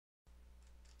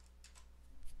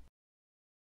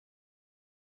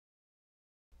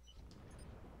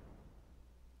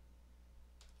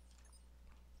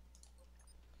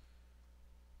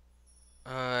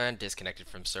disconnected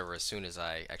from server as soon as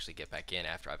I actually get back in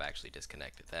after I've actually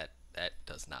disconnected. That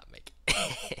does not make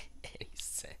any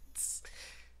sense.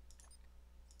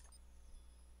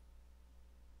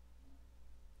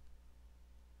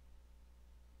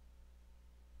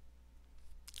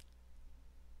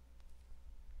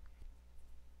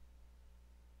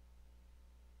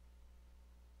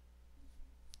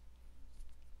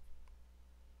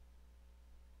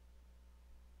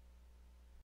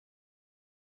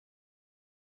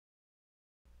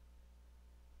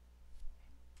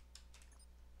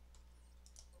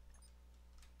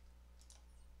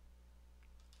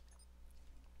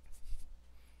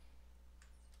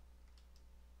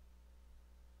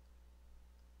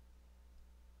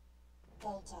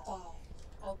 Delta 5.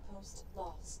 Outpost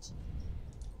lost.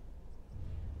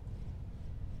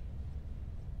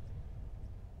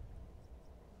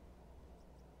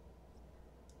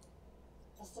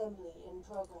 Assembly in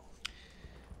progress.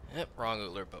 Yep, wrong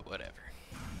alert, but whatever.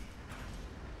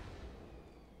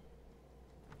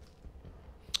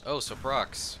 Oh, so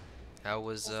Prox, how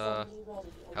was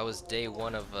day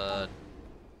one of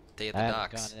Day at the I haven't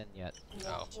Docks? gone in yet.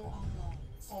 Reactor online.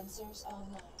 Sensors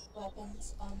online.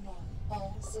 Weapons online.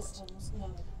 All systems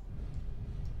known.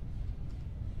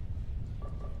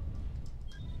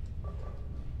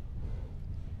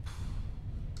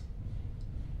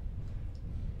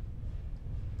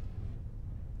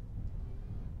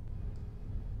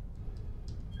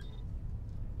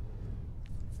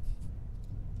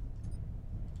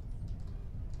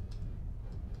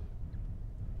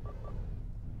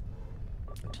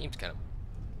 Our team's kind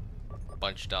of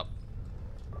bunched up.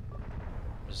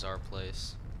 Bizarre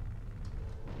place.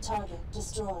 Target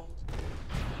destroyed.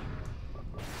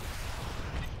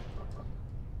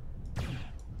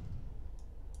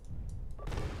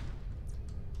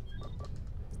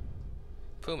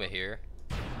 Puma here.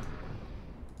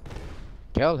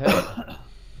 Kill him.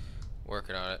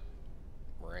 Working on it.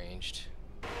 Ranged.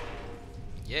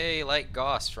 Yay, light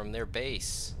Goss from their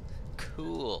base.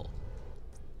 Cool.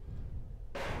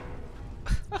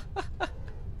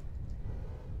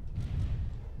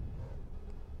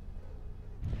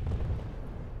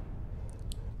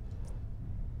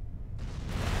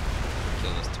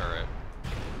 Kill this turret.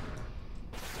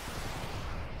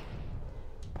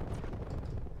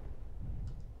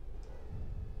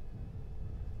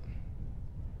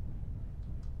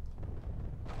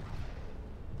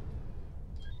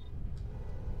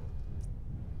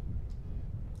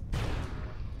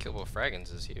 Killable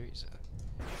Fraggins is here. He's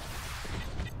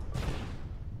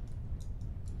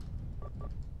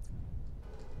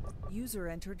User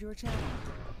entered your channel.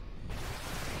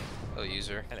 oh,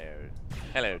 user. Hello.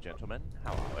 Hello, gentlemen.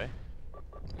 How are we?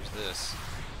 Who's this?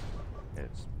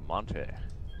 It's Monty.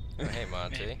 Oh, hey,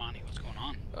 Monty. Hey, Monty, what's going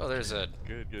on? Oh, there's a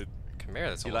Good, good. Chimera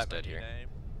that's You almost like my dead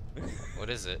new here. name? What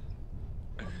is it?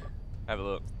 Have a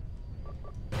look.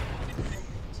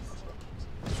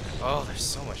 Oh, there's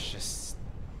so much just...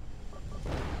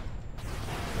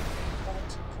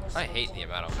 I hate the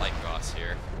amount of light Goss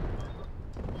here.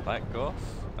 Like Goss?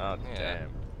 Oh, Yeah. damn.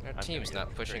 Our I'm team's gonna not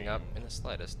get pushing streamed. up in the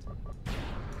slightest.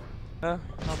 I'll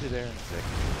be there in a second.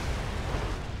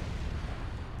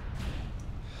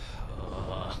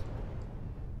 Ugh.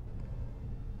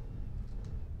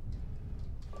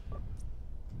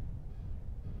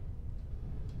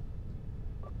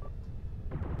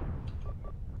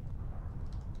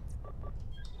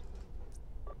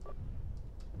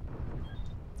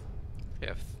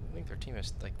 Yeah, I think their team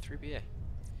has like 3BA.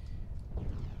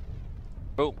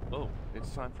 Oh, oh, it's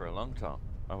time for a long time.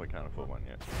 Oh, we can't afford one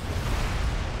yet.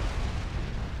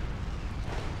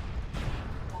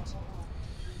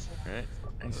 Alright,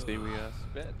 and see we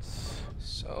bets.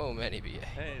 So many BA.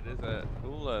 Hey, there's a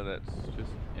cooler that's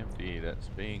just empty that's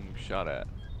being shot at.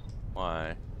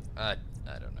 Why? I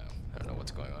don't know. I don't know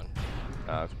what's going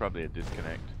on. It's probably a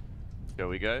disconnect. Shall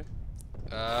we go?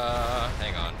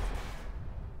 Hang on.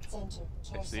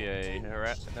 I see a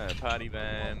party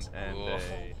van and Oof.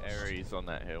 a Ares on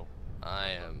that hill. I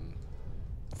am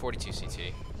 42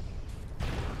 CT.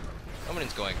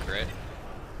 Ominen's going crit.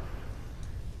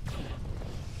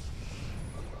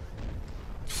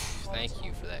 Thank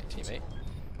you for that, teammate.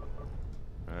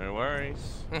 No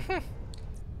worries.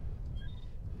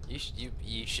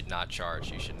 You should not charge.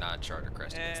 You should not charge or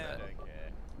crest against I that.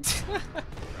 don't care.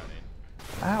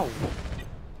 Running. Ow.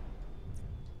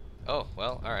 Oh,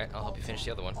 well, alright. I'll help you finish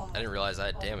the other one. I didn't realize I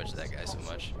had damaged that guy so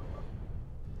much.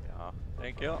 Yeah,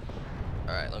 thank you.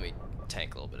 Alright, let me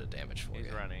tank a little bit of damage for He's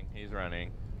you. running. He's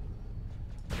running.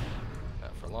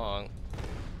 Not for long.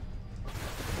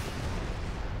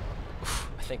 Oof,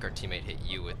 I think our teammate hit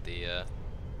you with the,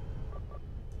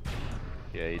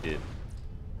 Yeah, he did.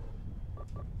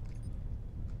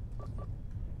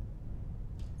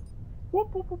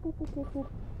 Whoop, whoop, whoop, whoop, whoop, whoop,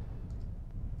 whoop.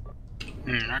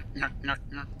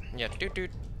 Yeah, doot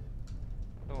doot.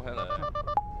 Oh, hello.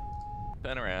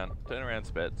 Turn around,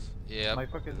 Spets. Yep. My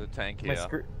fucking There's a tank my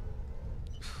here.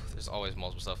 There's always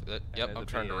multiple stuff. And Yep, there's I'm a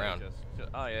turned BA around.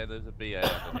 oh yeah, there's a BA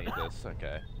underneath us.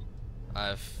 Okay.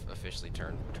 I've officially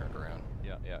turned around.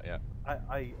 Yeah.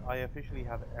 I officially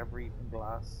have every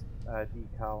glass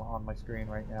decal on my screen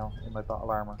right now in my battle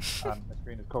armor, and my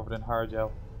screen is covered in hard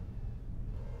gel.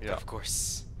 Yeah. Of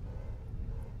course.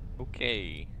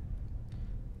 Okay.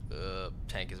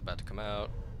 Tank is about to come out.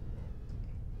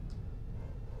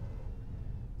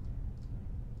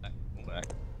 Back.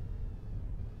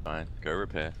 Fine. Go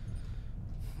repair.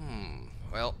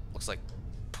 Well, looks like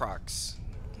Prox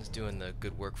is doing the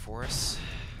good work for us.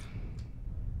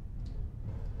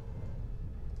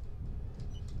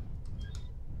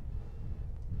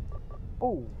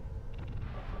 Oh,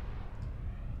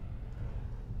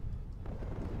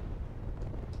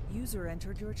 User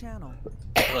entered your channel.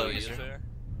 Hello, Yes, user. sir.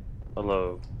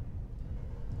 Hello.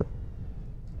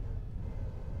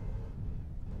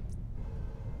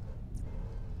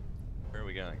 Where are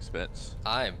we going, Spets?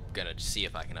 I'm gonna see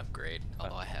if I can upgrade,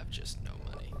 although I have just no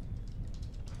money.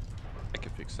 I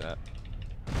can fix that.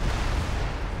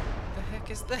 The heck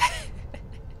is that?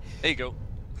 There you go.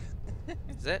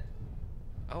 Is that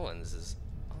Owens is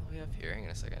all the way up here? Hang on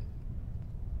a second.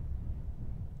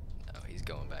 No, he's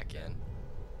going back in.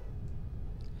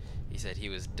 He said he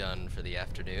was done for the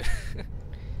afternoon.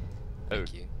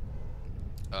 Thank you.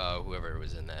 Whoever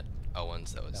was in that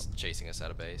Owens that was chasing us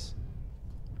out of base.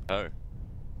 Oh.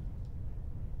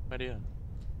 Idea.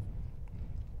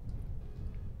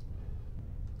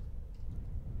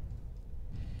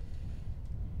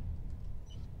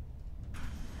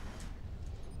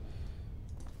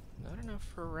 Not enough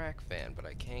for a rack fan, but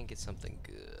I can get something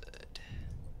good.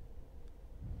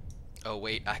 Oh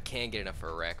wait, I can get enough for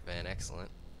a rack van. Excellent.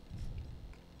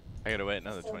 I gotta wait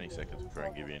another 20 seconds before I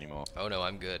can give you any more. Oh no,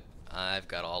 I'm good. I've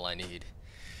got all I need.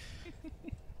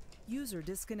 User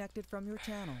disconnected from your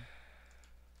channel.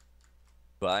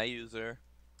 Bye, user.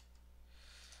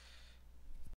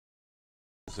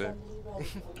 User. Friendly ready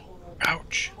for payload.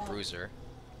 Ouch. Bruiser.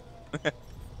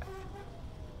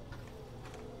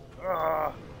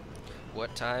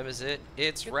 What time is it?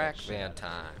 It's Get rack that shit van out of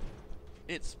time.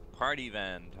 It's party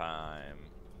van time.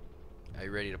 Are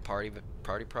you ready to party,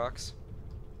 Prox?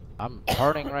 I'm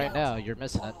partying right now. You're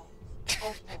missing it.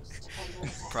 Outpost under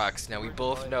attack. Prox, now we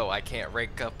both know I can't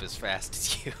rank up as fast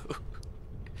as you.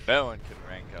 No one can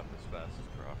rank up as fast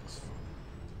as Crocs.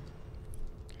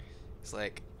 It's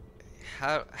like,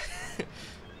 how?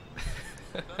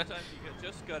 Sometimes you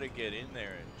just gotta get in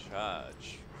there and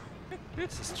charge.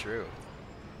 This is true.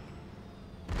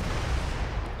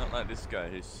 Not like this guy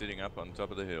who's sitting up on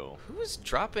top of the hill. Who's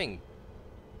dropping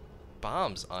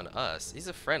bombs on us? He's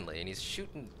a friendly and he's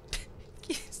shooting.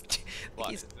 What?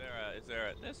 he's-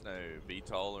 There's no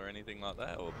VTOL or anything like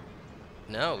that, or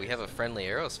No, we have a friendly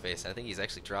aerospace. I think he's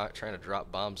actually trying to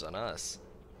drop bombs on us.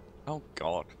 oh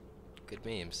god. Good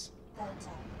memes. Contact.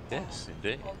 Yes,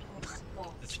 indeed. Outpost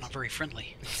lost. That's not very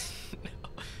friendly. No.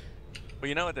 Well,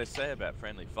 you know what they say about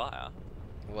friendly fire?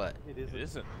 What? it It isn't.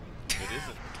 isn't. It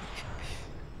isn't.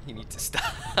 You need to stop.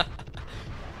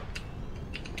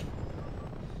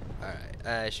 Alright,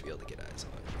 I should be able to get eyes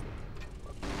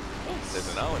on.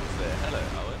 There's an Owens there. Hello,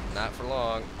 Owens. Not for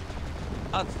long.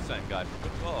 Oh, it's the same guy from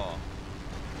before.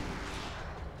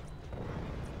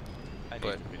 I need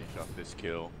But- to finish off this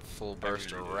kill. Full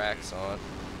burst of really do. racks on.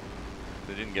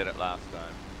 They didn't get it last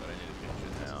time, but I need to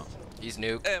finish it now. He's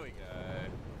nuked. There we go.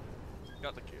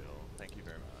 Got the kill. Thank you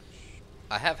very much.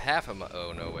 I have half of my.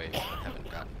 Oh no, wait. I haven't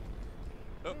gotten.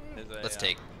 Oh, there's a, Let's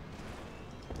take.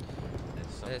 There's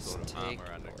some let's sort of take armor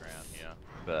north. underground here.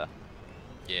 But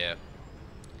Yeah.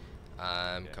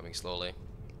 I'm Okay. coming slowly.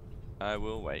 I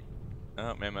will wait.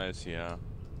 Oh, memo's here.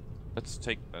 Let's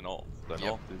take the north. The Yep.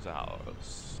 north is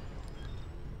ours.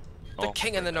 The North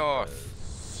king in the north.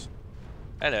 remembers.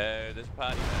 Hello, this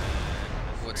party man.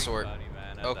 This What street sort? party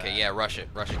man and Okay, that. yeah, rush it.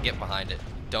 Rush it. Get behind it.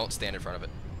 Don't stand in front of it.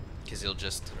 Because he'll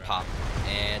just pop.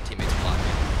 And teammates block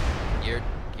it.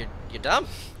 You're dumb?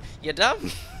 You dumb?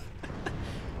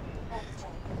 Contact.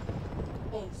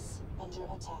 Base under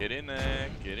attack. Get in there.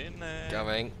 Get in there.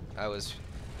 Coming. I was.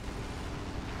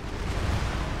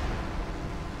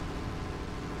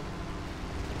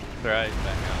 Right,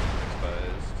 back out.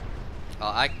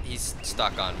 Exposed. He's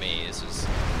stuck on me. This was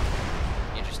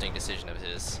an interesting decision of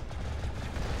his.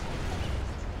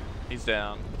 He's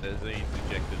down. He's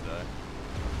ejected though.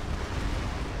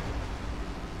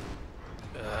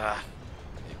 Ugh.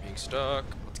 Me being stuck.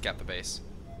 Let's cap the base.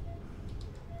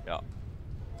 Yeah.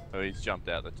 Oh, he's jumped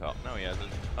out the top. No, he hasn't.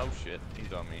 Oh shit,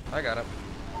 he's on me. I got him.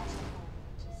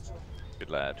 Good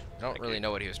lad. I don't really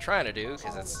know what he was trying to do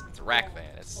because it's a rack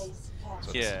van. It's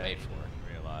what this is made for.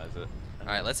 Didn't realize it.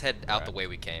 Alright, let's head out the way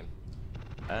we came.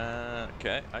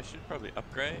 Okay. I should probably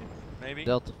upgrade, maybe.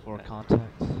 Delta 4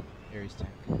 contacts. Ares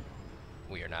tank.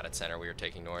 We are not at center. We are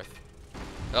taking north.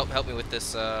 Oh, help me with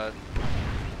this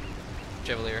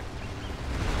Chevalier.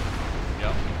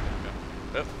 Yep.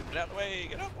 Oh, get out the way!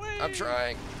 Get out the way! I'm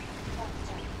trying.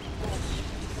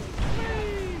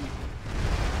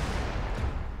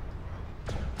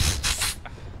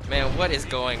 Man, what is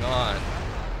going on?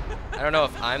 I don't know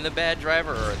if I'm the bad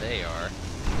driver or they are.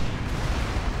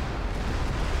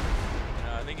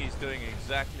 I think he's doing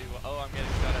exactly what. Oh, I'm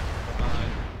getting shot at from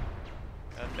behind.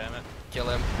 God damn it. Kill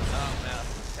him. Oh, no.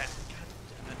 God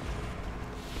damn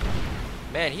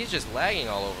it. Man, he's just lagging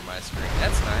all over my screen.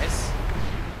 That's nice.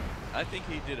 I think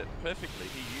he did it perfectly.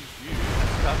 He used you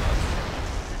as cover.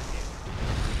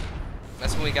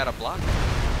 That's when we got a block.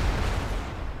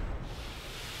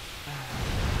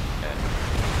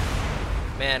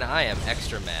 Man, I am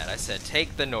extra mad. I said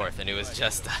take the north and it was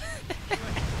just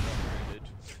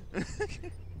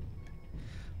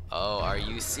Oh, are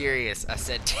you serious? I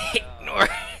said take north.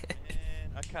 Man,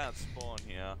 I can't spawn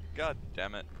here. God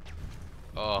damn it.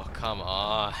 Oh, come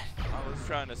on. I was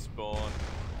trying to spawn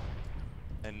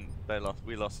and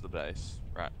we lost the base.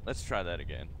 Right, let's try that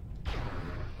again.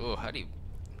 Oh, how do you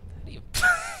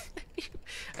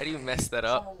how do you mess that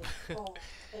up?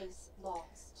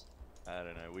 I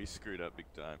don't know, we screwed up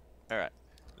big time. Alright,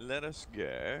 let us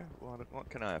go. What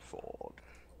can I afford?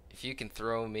 If you can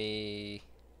throw me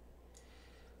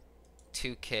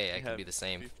 2K, I can do the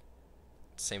same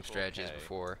strategy as 4K.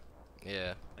 before.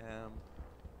 Yeah.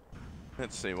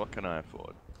 Let's see, what can I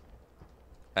afford?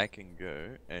 I can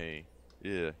go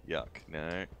yuck,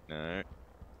 no.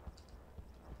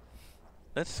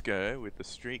 Let's go with the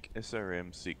Streak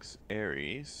SRM6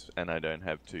 Ares, and I don't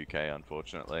have 2K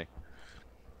unfortunately.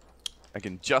 I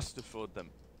can just afford the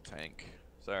tank.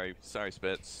 Sorry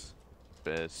Spets.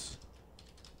 Bears.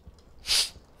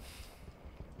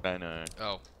 I know.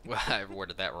 Oh, well, I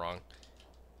worded that wrong.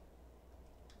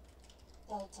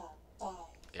 Delta 5.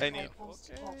 Yeah, I need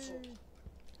Outpost 4K. captured.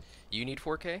 You need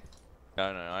 4K? No,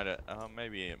 I don't.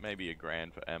 Maybe a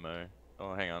grand for ammo.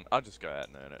 Oh, hang on. I'll just go out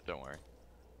and earn it. Don't worry.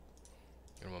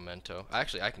 Your memento.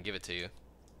 Actually, I can give it to you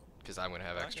because I'm gonna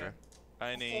have extra. Okay.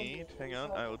 I need. Hang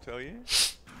on. I will tell you.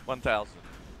 1,000.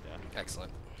 Yeah.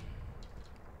 Excellent.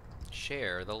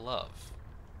 Share the love.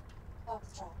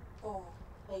 Foxtrot 4.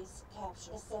 Base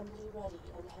captured. Assembly ready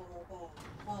and hangar bay.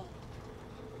 1.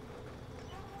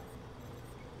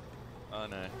 Oh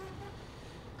no.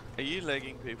 Are you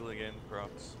legging people again,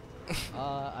 Crocs?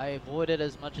 I avoid it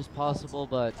as much as possible,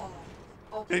 but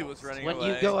He was running when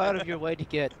away. you go out of your way to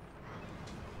get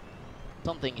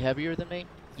something heavier than me,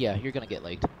 yeah, you're gonna get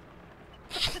legged.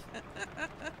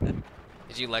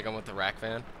 Did you leg him with the rack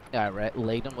van? Yeah, I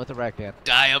legged him with a rack van.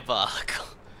 Diabolical.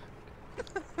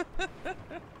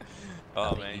 Oh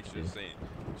Nothing man, you you can should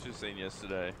have do. seen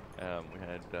yesterday. We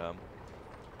had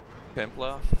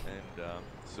Templar and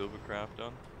Silvercraft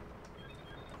on.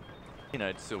 You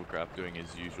know, Silvercraft doing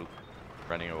his usual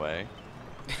running away.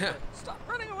 Stop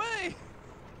running away!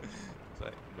 It's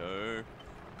like, no,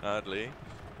 hardly.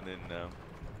 And then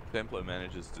Templar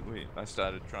manages to. I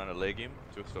started trying to leg him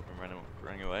to stop him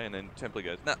running away, and then Templar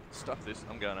goes, "Nah, stop this!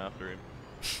 I'm going after him."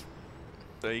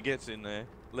 So he gets in there,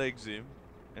 legs him,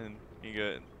 and he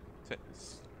goes.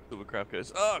 Silvercraft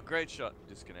goes, "Oh, great shot!"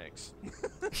 Disconnects.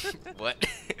 What?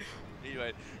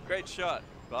 Anyway, great shot.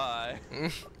 Bye.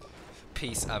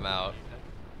 Peace, I'm out.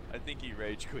 I think he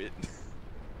rage quit.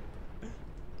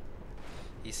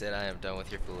 He said, I am done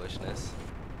with your foolishness.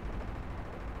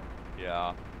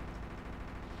 Yeah.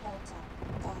 Delta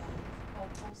 5.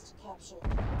 Outpost captured.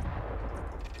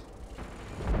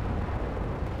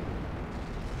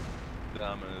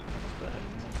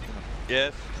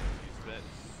 Yes. Use bets,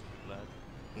 lad.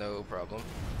 No problem.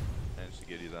 Managed to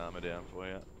get his armor down for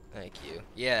you. Thank you.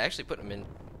 Yeah, I actually put him in,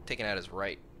 taking out his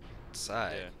right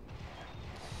side. Yeah.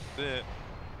 That's it.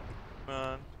 Come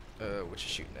on. Which is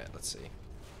shooting at? Let's see.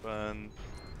 Fun.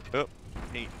 Oh,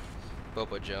 neat.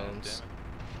 Bobo Damn Jones.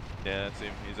 it. Yeah, that's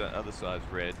him. He's on the other side's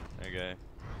red. Okay.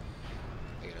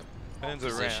 I get Turns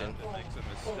Position. around and makes a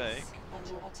mistake. Base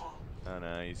under attack. Oh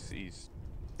no, he's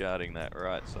guarding that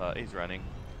right side. He's running.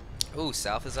 Ooh,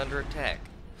 South is under attack.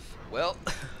 Well,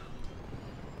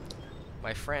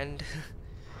 my friend.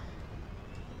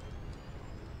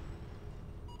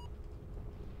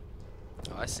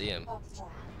 Oh, I see him. Foxtrot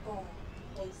 4.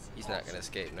 Base He's not gonna captured.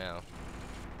 escape now.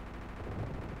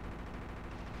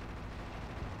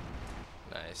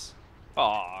 Nice.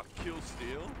 Aw, kill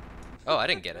steal. Oh, I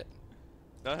didn't get it.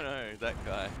 No, that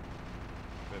guy.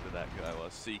 Whoever that guy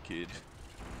was, Sea Kid.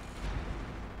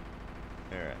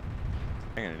 Alright.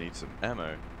 I'm gonna need some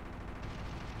ammo. I'm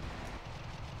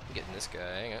getting this guy.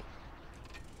 Hang on.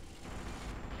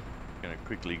 Gonna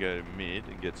quickly go to mid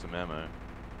and get some ammo.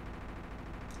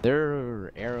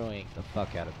 They're arrowing the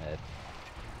fuck out of mid.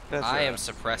 That's I am right.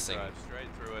 suppressing Drive straight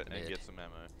through it and mid. get some ammo.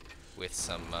 With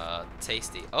some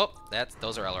tasty. Oh,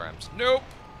 those are LRMs. Nope.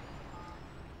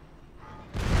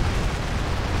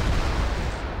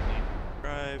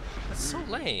 Drive. That's so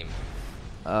lame.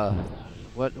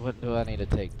 What do I need to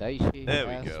take? Daishi? There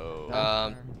we Asp, go.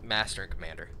 Fafnir? Master and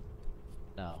Commander.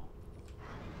 No.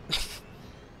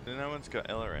 No one's got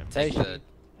LRM. Take Daishi,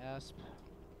 the Asp,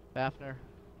 Fafnir.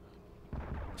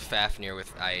 Fafnir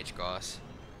with IH Gauss.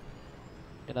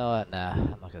 You know what? Nah, I'm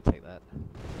not gonna take that.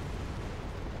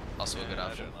 Also a good I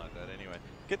option. don't like that anyway.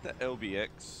 Get the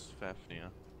LBX Fafnir.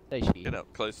 Daishi. Get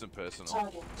up close and personal.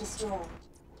 Target destroyed.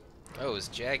 Oh, it's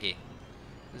Jaggy.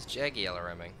 It's Jaggy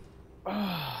LRMing. Was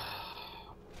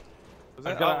I've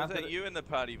that, got oh, it was that under you in the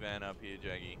party van up here,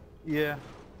 Jaggy? Yeah.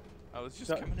 I was just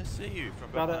Got- coming to see you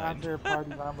from Gotta behind. enter a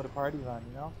party van with a party van,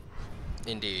 you know?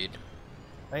 Indeed.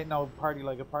 Ain't no party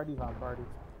like a party van party.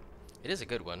 It is a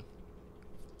good one.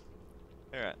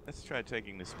 Alright, let's try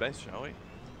taking this base, shall we?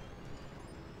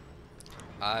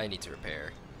 I need to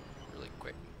repair really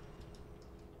quick.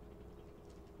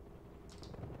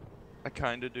 I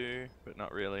kinda do, but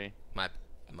not really. My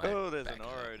Oh, there's back an up.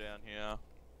 Oro down here.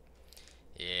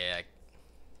 Yeah.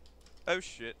 Oh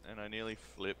shit, and I nearly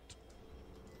flipped.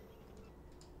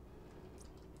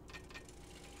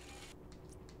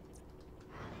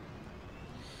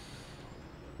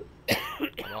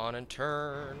 Come on and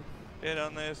turn. Get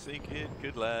on there, Sea Kid.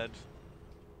 Good lad.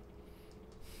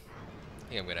 I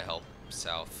think I'm gonna help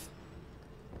south.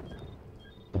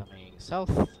 Coming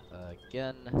south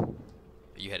again.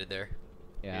 Are you headed there?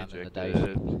 Yeah, I'm in the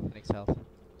Ejected. Daishi. Heading south.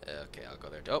 Okay, I'll go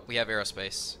there. Oh, we have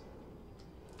aerospace.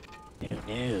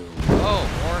 No. Oh,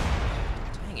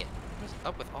 more. Dang it. What's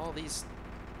up with all these?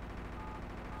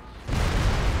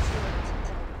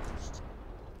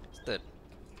 It's the.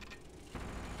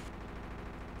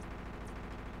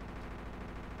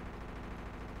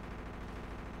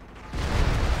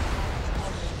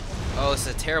 Oh, this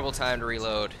is a terrible time to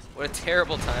reload. What a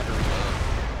terrible time to reload.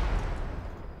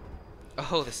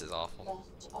 Oh, this is awful.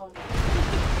 Left on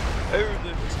Oh,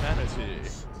 the humanity.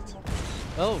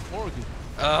 Oh, Morgu.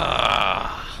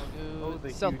 Ah. Oh, the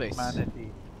South huge base.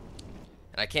 manatee.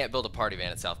 And I can't build a party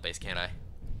van at South Base, can I?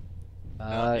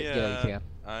 Yeah, you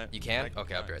can. You can?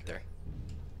 Okay, I'll be right there.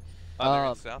 Oh, they're in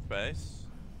Um, South Base.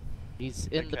 He's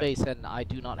in the Okay. base, and I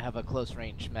do not have a close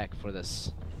range mech for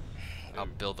this. I'll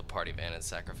build the party van and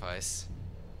sacrifice.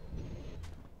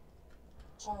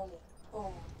 Charlie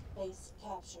 4. Base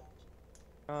captured.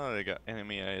 Oh, they got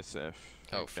enemy ASF.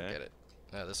 Oh, Okay. forget it.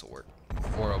 No, this'll work.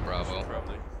 4-0 Bravo.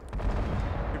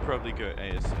 You probably go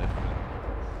ASF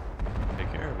and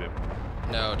take care of him.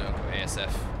 No, don't go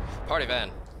ASF. Party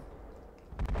van.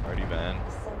 Party van.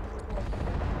 Assembly ready.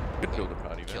 Could build a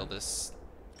party van. Kill this.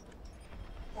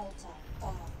 Delta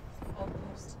 5.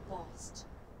 Outpost lost.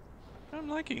 I'm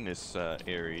liking this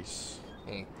Ares.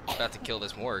 About to kill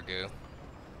this Morgu.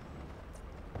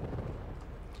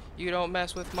 You don't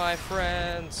mess with my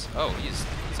friends. Oh, he's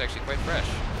actually quite fresh.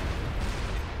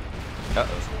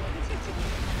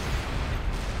 Uh-oh.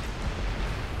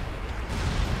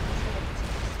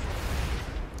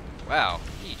 Wow,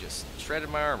 he just shredded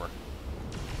my armor.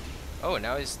 Oh, and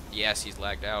now he's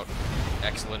lagged out.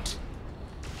 Excellent.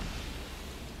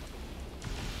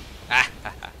 Ah,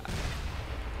 ha, ha, ha.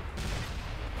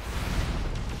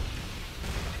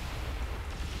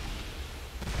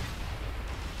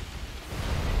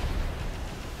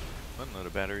 One load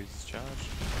of batteries charged.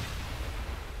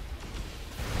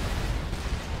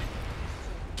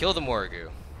 Kill the Morgu.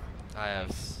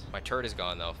 My turret is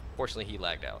gone though. Fortunately, he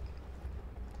lagged out.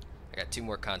 I got 2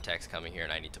 more contacts coming here,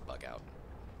 and I need to bug out.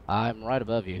 I'm right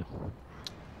above you.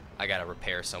 I gotta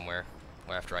repair somewhere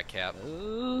after I cap. There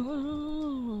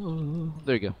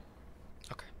you go.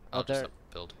 Okay, I'll there- just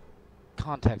build.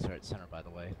 Contacts are at center, by the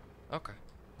way. Okay,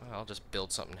 well, I'll just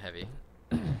build something heavy.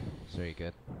 It's very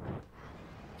good.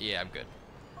 Yeah, I'm good.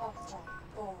 Foxtrot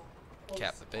 4.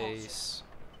 Cap the base.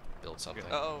 Build something.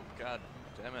 Oh, god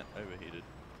damn it. Overheated.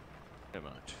 Never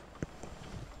mind.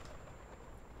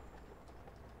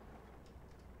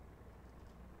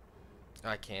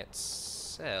 I can't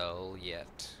sell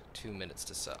yet. 2 minutes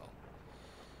to sell.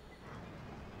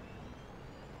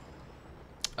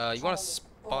 You want to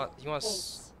spawn? You want to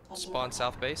spawn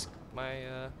South Base,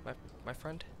 my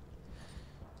friend?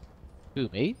 Who,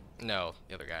 me? No,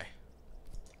 the other guy.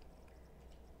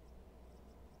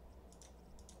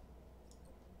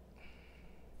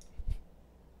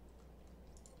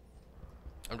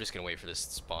 I'm just gonna wait for this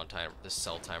spawn time, this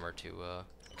cell timer to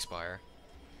expire.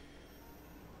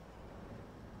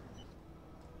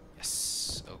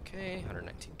 Yes. Okay.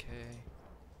 119K.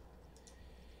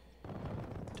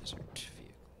 Desert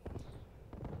vehicle.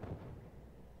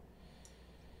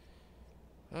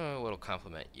 Oh, what'll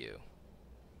compliment you?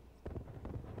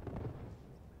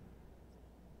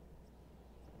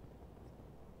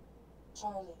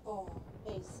 Charlie 4,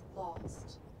 base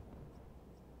lost.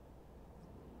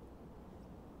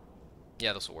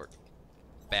 Yeah, this will work.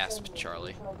 Basp, Friendly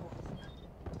Charlie. progress.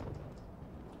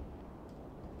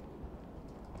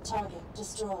 Target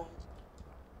destroyed.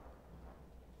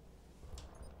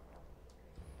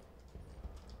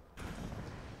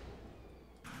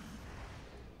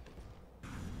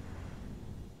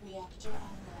 Reactor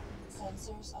online.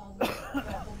 Sensors online.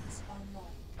 Weapons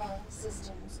online. All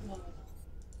systems nominal.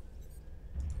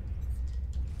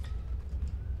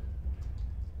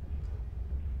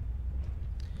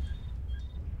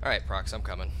 Alright, Prox, I'm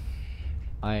coming.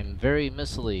 I'm very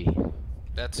missily.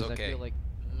 That's 'Cause okay. I feel like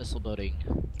missile boating.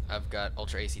 I've got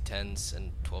Ultra AC-10s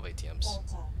and 12 ATMs.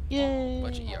 Delta. Yay!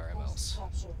 Bunch of ERMLs.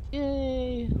 Captured.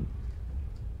 Yay!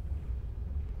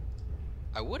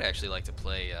 I would actually like to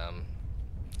play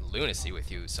Lunacy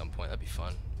with you at some point. That'd be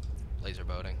fun. Laser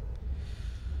boating.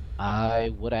 I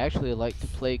would actually like to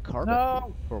play Carbon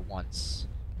No! for once.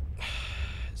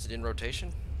 Is it in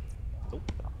rotation?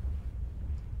 Nope.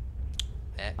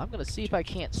 Eh, I'm gonna see if I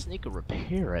can't sneak a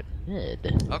repair at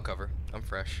mid. I'll cover. I'm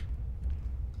fresh.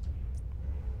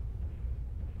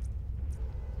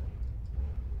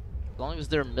 As long as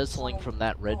they're missiling from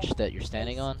that ridge that you're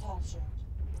standing on, Captured.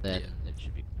 then Yeah. it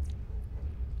should be.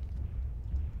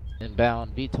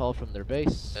 Inbound VTOL from their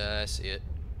base. I see it.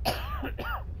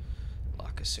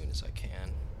 Lock as soon as I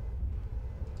can.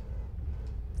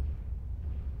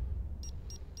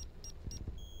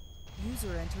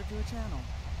 User entered your channel.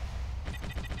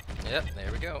 Yep,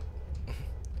 there we go.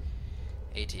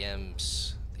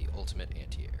 ATM's the ultimate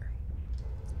anti-air.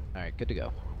 Alright, good to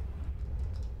go.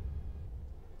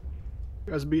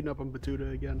 You guys beating up on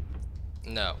Batuta again.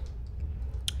 No.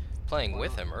 Playing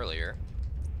with him earlier.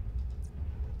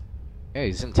 Yeah,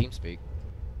 he's in TeamSpeak.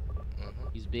 Hmm.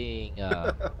 He's being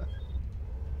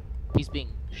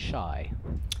shy.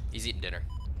 He's eating dinner.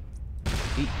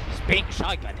 He's being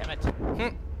shy,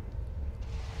 goddammit!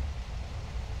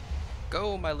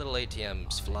 Go, my little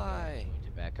ATMs, fly! Going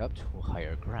to back up to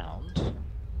higher ground.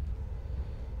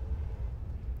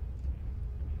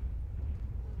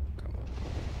 Come on.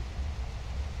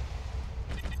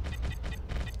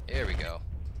 There we go.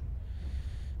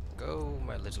 Go,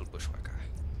 my little bushwhacker.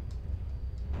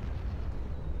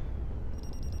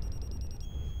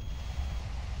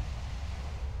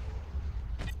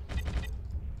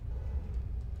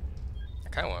 I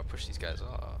kind of want to push these guys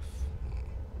off.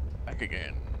 Back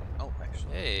again. Oh,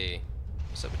 actually. Hey,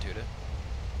 what's up, Batuta?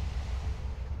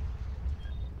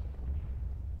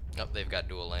 Oh, they've got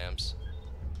dual lambs.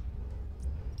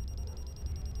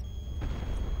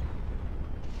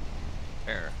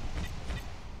 There.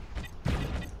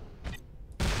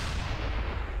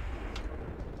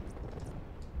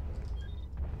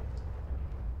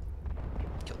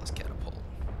 Kill this catapult.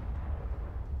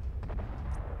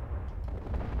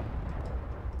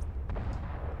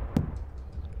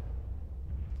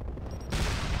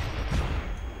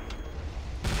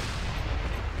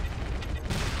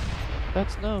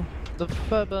 That's no, the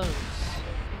fur bones.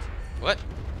 What?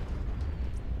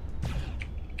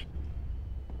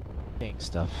 King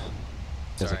stuff.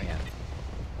 As I Sorry. can.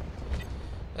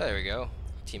 Oh, there we go.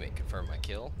 Teammate confirmed my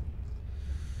kill.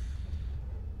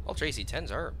 Ultra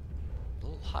AC-10s are a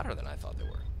little hotter than I thought they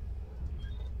were.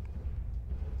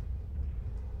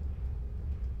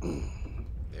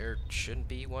 There shouldn't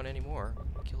be one anymore.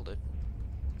 Killed it.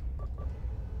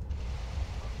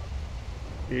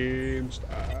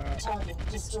 Target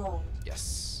destroyed.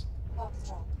 Yes.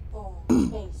 Foxtrot 4,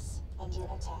 base under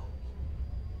attack.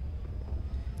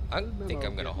 I think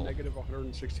I'm gonna hold. Negative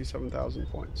 167,000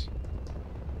 points.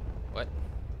 What?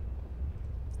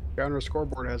 Guy on our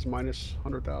scoreboard has minus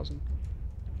 100,000.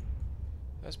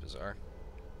 That's bizarre.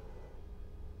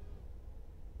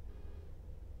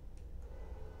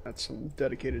 That's some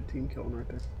dedicated team killing right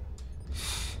there.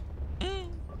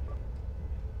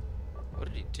 What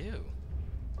did he do?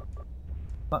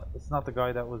 It's not the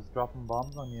guy that was dropping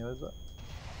bombs on you, is it?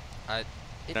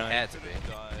 It No, had he to could be. have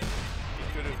died.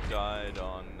 He could have died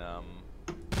on the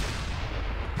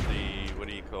what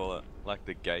do you call it? Like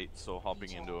the gates or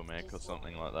hopping into a mech or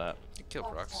something like that. Kill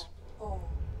Prox. 4.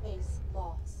 Base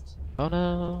lost. Oh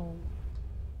no.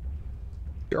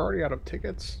 You're already out of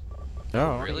tickets.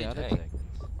 No, really? Dang.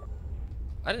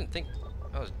 I didn't think.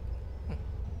 I was.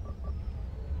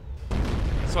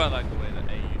 That's why I like the way that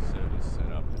AU server's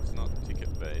set up. It's not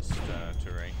ticket-based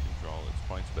terrain control, it's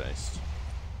points-based.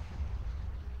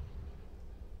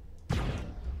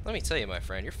 Let me tell you, my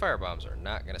friend, your firebombs are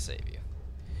not gonna save you.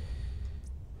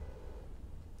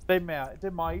 They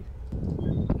might.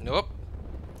 Nope.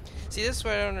 See, this is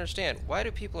what I don't understand. Why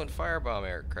do people in firebomb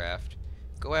aircraft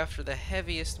go after the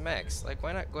heaviest mechs? Like,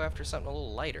 why not go after something a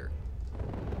little lighter?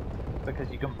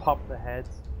 Because you can pop the heads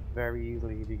very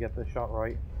easily if you get the shot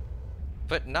right.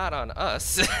 But not on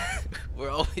us. We're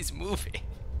always moving.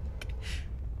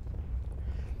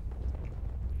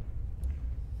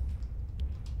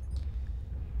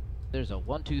 There's a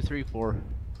 1, 2, 3, 4,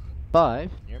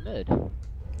 5 near mid.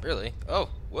 Really? Oh,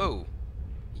 whoa.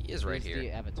 He is right Here's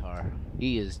here. the Avatar.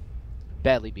 He is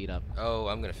badly beat up. Oh,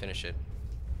 I'm gonna finish it.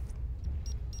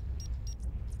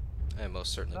 I am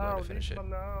most certainly going to finish leave it.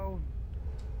 him alone.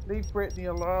 Leave Brittany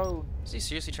alone. Is he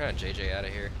seriously trying to JJ out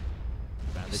of here?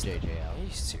 Found the JJ out. Are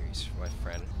you serious, my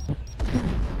friend?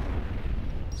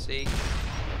 See?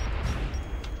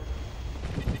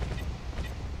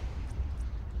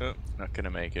 Oh, not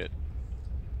gonna make it.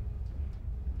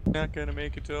 Not gonna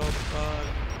make it to all the fun.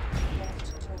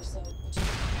 Left torso.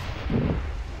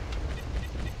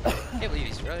 Can't believe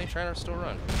he's really trying to still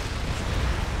run.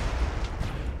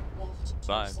 Left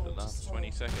Survived torso the last destroyed.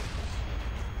 20 seconds.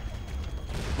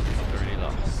 Already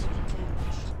lost.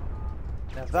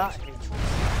 Now that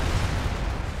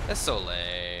That's so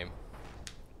lame.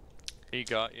 He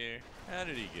got you. How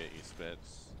did he get you,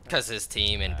 Spitz? Because his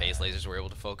team and base lasers were able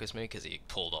to focus me because he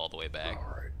pulled all the way back.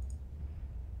 Alright.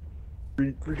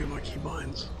 Redo my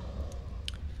keybinds.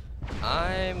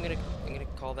 I'm gonna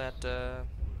call that a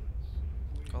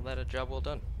job well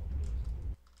done.